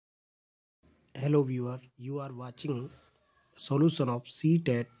Hello viewer, you are watching solution of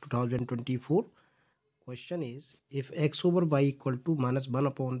ctet 2024. Question is, if x over y equal to minus 1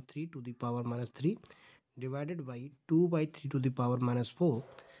 upon 3 to the power minus 3 divided by 2 by 3 to the power minus 4,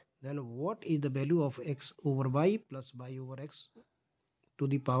 then what is the value of x over y plus y over x to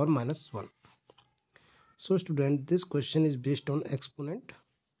the power minus 1? So student, this question is based on exponent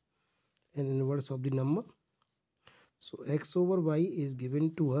and inverse of the number. So x over y is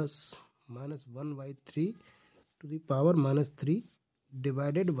given to us minus 1 by 3 to the power minus 3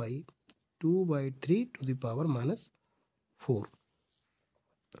 divided by 2 by 3 to the power minus 4.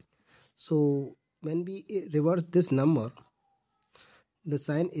 So when we reverse this number, the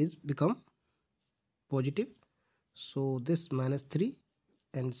sign is become positive. So this minus 3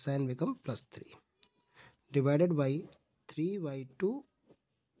 and sign become plus 3 divided by 3 by 2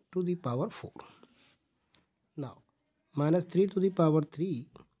 to the power 4. Now minus 3 to the power 3,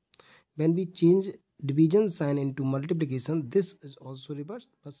 when we change division sign into multiplication, this is also reversed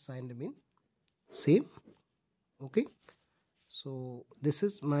but sign remain same. Okay, so this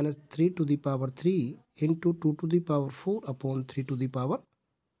is minus 3 to the power 3 into 2 to the power 4 upon 3 to the power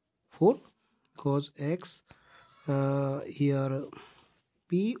 4, because x here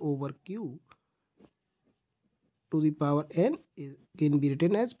p over q to the power n can be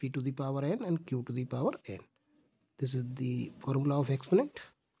written as p to the power n and q to the power n. This is the formula of exponent.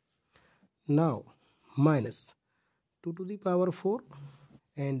 Now minus 2 to the power 4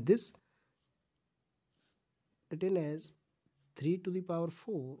 and this written as 3 to the power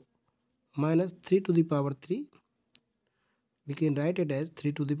 4 minus 3 to the power 3. We can write it as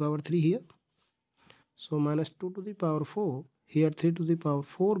 3 to the power 3 here. So minus 2 to the power 4, here 3 to the power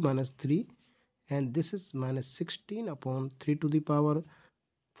 4 minus 3, and this is minus 16 upon 3 to the power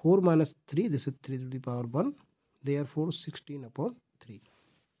 4 minus 3, this is 3 to the power 1, therefore 16 upon 3.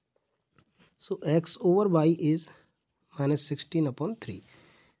 So x over y is minus 16 upon 3.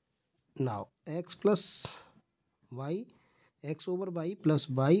 Now x plus y, x over y plus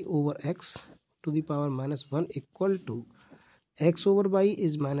y over x to the power minus 1 equal to x over y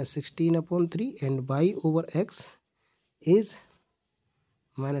is minus 16 upon 3 and y over x is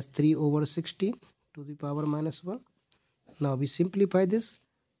minus 3 over 16 to the power minus 1. Now we simplify this.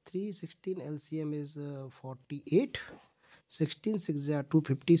 3, 16 LCM is 48. 16 6 are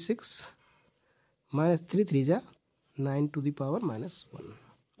 256. Minus 3 3 are 9 to the power minus 1.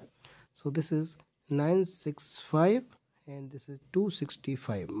 So this is 965 and this is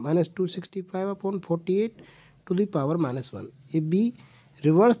 265. Minus 265 upon 48 to the power minus 1. If we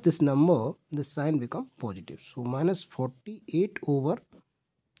reverse this number, the sign become positive. So minus 48 over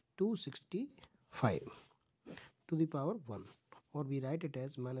 265 to the power 1, or we write it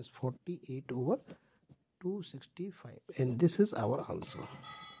as minus 48 over 265, and this is our answer.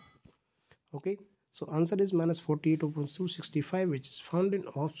 Okay, so answer is minus 48 over 265, which is found in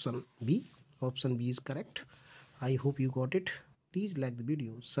option B. Option B is correct. I hope you got it. Please like the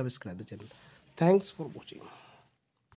video, subscribe the channel. Thanks for watching.